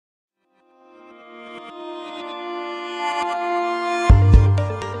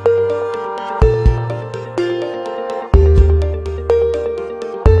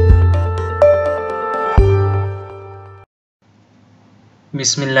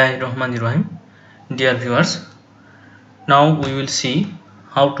Bismillahirrahmanirrahim. Dear viewers, now we will see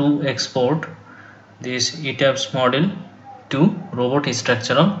how to export this Etabs model to robot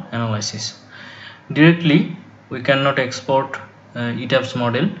structural analysis. Directly, we cannot export Etabs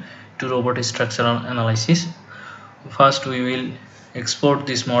model to robot structural analysis. First, we will export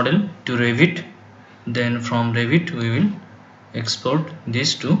this model to Revit. Then from Revit, we will export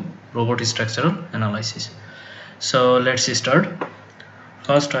this to robot structural analysis. So let's start.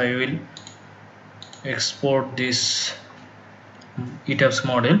 First, I will export this Etabs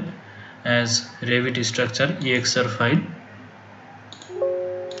model as Revit structure EXR file.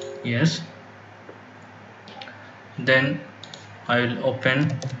 Yes. Then I will open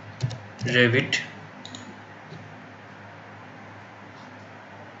Revit.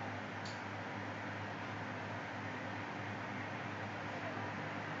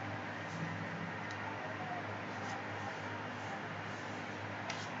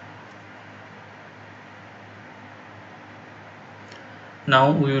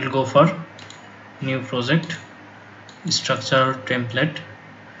 Now we will go for new project, structural template,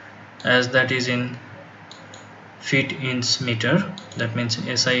 as that is in feet inch meter, that means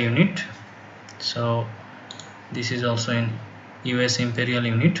SI unit. So this is also in US imperial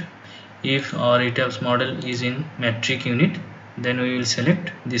unit. If our Etabs model is in metric unit, then we will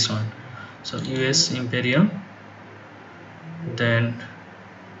select this one. So US imperial, then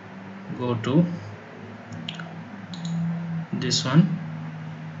go to this one,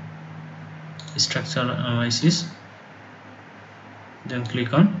 structural analysis, then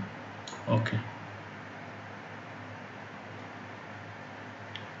click on OK.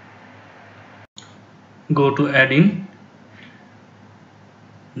 Go to add-in,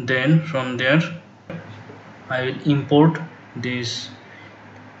 then from there I will import this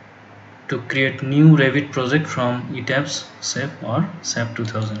to create new Revit project from Etabs SAP or SAP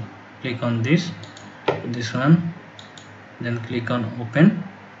 2000. Click on this one, then click on open.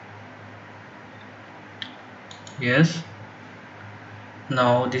 Yes,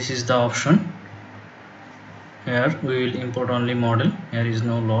 now this is the option. Here we will import only model. Here is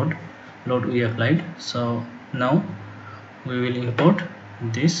no load we applied. So now we will import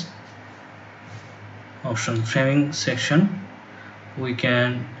this option, framing section. We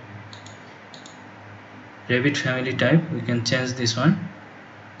can Revit family type, we can change this one.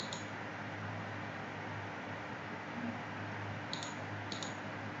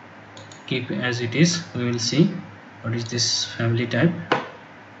 Keep as it is. We will see what is this family type.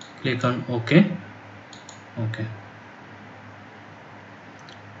 Click on OK.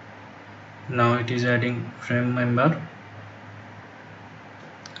 Now it is adding frame member,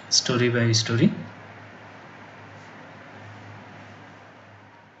 story by story.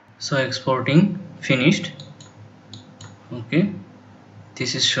 So exporting finished. Okay,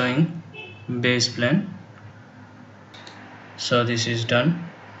 this is showing base plan. So this is done.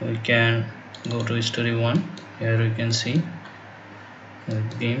 We can go to story 1. Here we can see the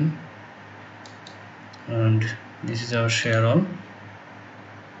beam, and this is our shear all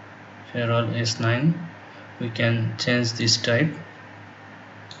S9. We can change this type.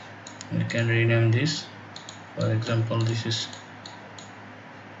 We can rename this. For example, this is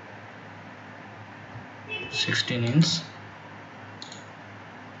 16 inch.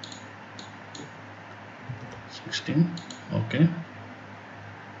 16. Okay.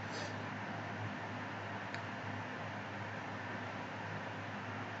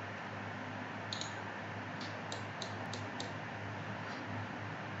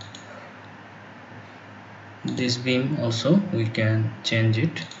 This beam also we can change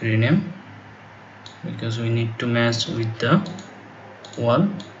it, rename, because we need to match with the wall.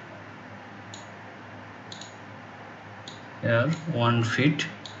 Here 1 feet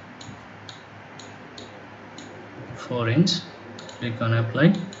 4 inch. Click on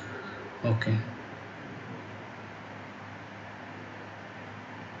apply. Okay.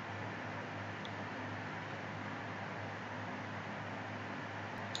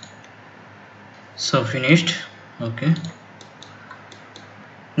 So finished. Okay,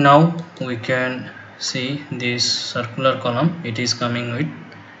 now we can see this circular column. It is coming with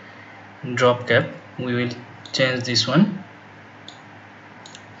drop cap. We will change this one.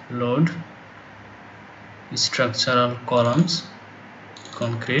 Load structural columns,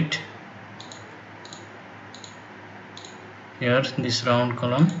 concrete. Here this round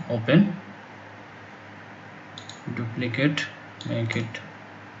column, open, duplicate, make it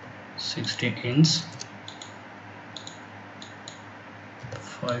 60 inch,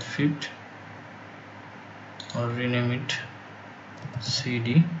 5 feet, or rename it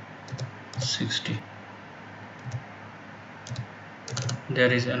CD 60.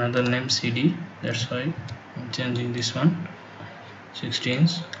 there is another name CD, that's why I'm changing this one 16.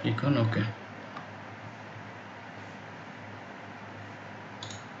 Click on OK.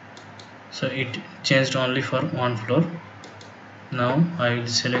 So it changed only for one floor. Now I will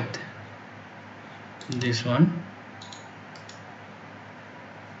select this one,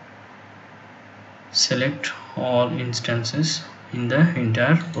 select all instances in the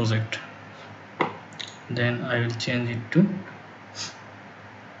entire project, then I will change it to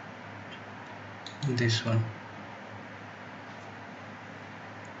this one.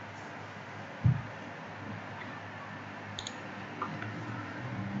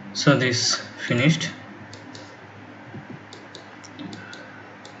 So this finished.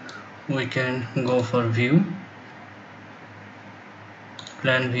 We can go for view,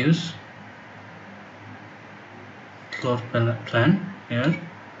 plan views, floor plan. Here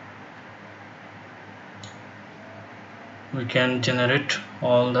we can generate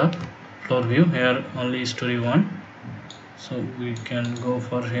all the floor view. Here only story 1, so we can go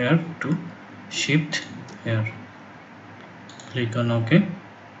for here to shift here, click on OK.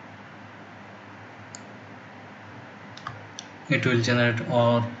 It will generate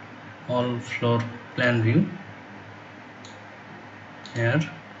all floor plan view. Here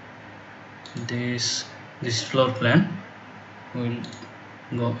this floor plan will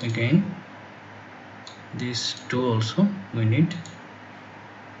go again, these two also we need.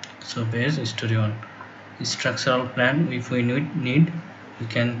 So base story 1, structural plan if we need we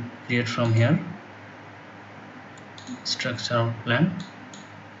can create from here. Structural plan,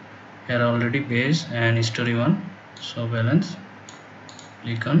 here already base and story 1, so balance,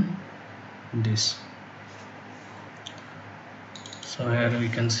 click on this. So here we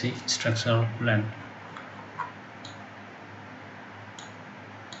can see structural plan.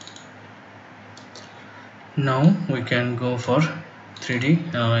 Now we can go for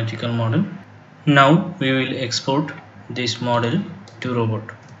 3D analytical model. Now we will export this model to robot.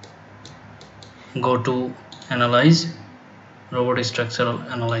 Go to analyze, robot structural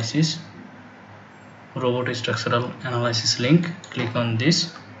analysis, robot structural analysis link, click on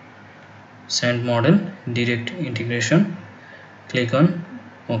this, send model, direct integration, click on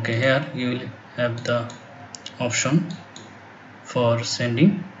OK. Here you will have the option for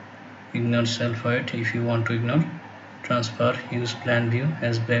sending, ignore self void if you want to ignore, transfer, use plan view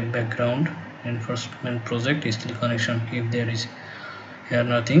as background, enforcement project, still connection if there is here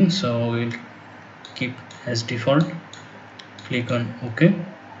nothing, so we will keep as default, click on OK.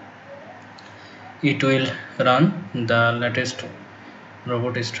 It will run the latest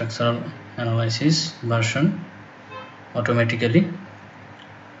robot structural analysis version automatically,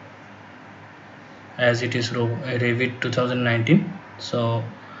 as it is Revit 2019, so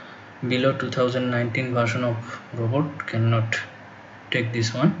below 2019 version of robot cannot take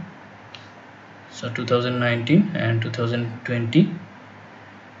this one. So 2019 and 2020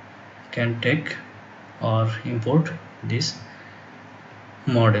 can take or import this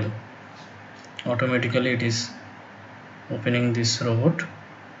model. Automatically it is opening this robot,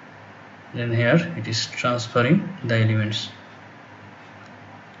 then here it is transferring the elements.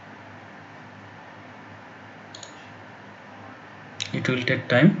 It will take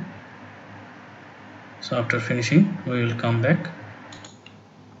time, so after finishing we will come back.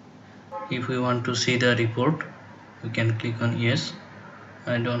 If we want to see the report we can click on yes,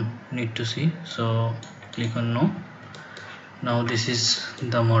 I don't need to see, so click on no. Now this is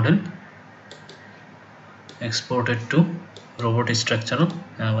the model exported to robot structural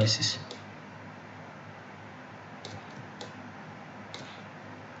analysis.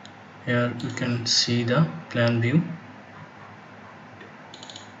 Here you can see the plan view,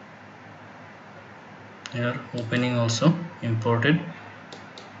 here opening also imported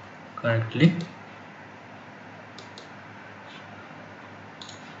correctly.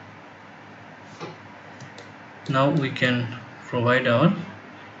 Now we can provide our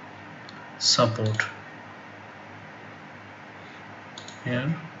support.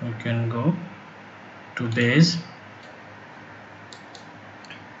 Here we can go to base,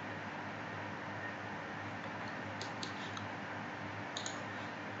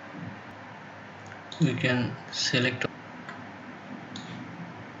 we can select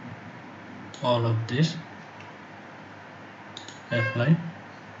all of this, apply.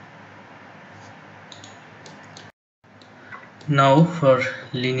 Now for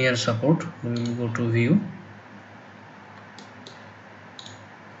linear support we will go to view,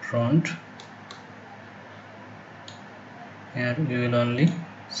 front. Here we will only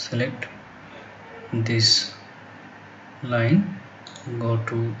select this line, go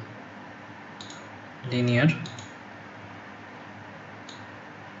to linear,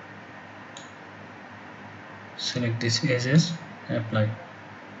 select these edges, apply.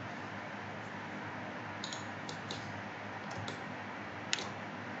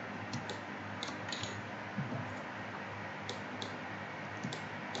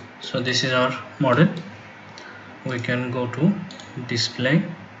 So this is our model. We can go to display,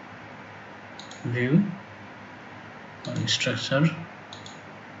 view, and structure.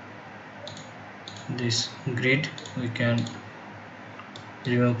 This grid we can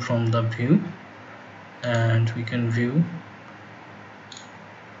remove from the view, and we can view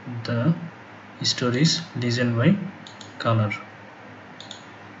the stories legend by color.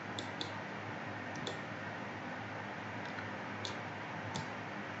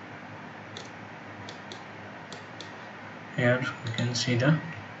 Here we can see the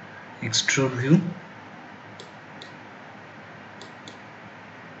extrude view,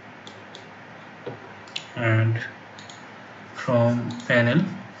 and from panel,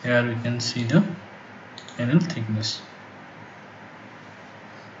 here we can see the panel thickness.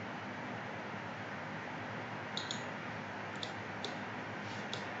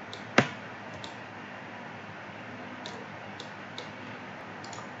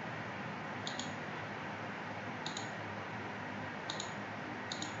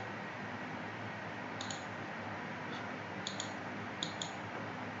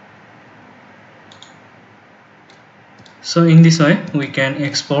 So in this way we can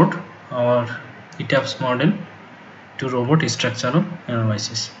export our Etabs model to robot structural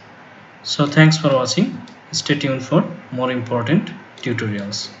analysis. So thanks for watching. Stay tuned for more important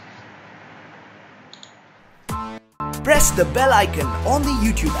tutorials. Press the bell icon on the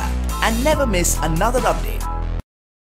YouTube app and never miss another update.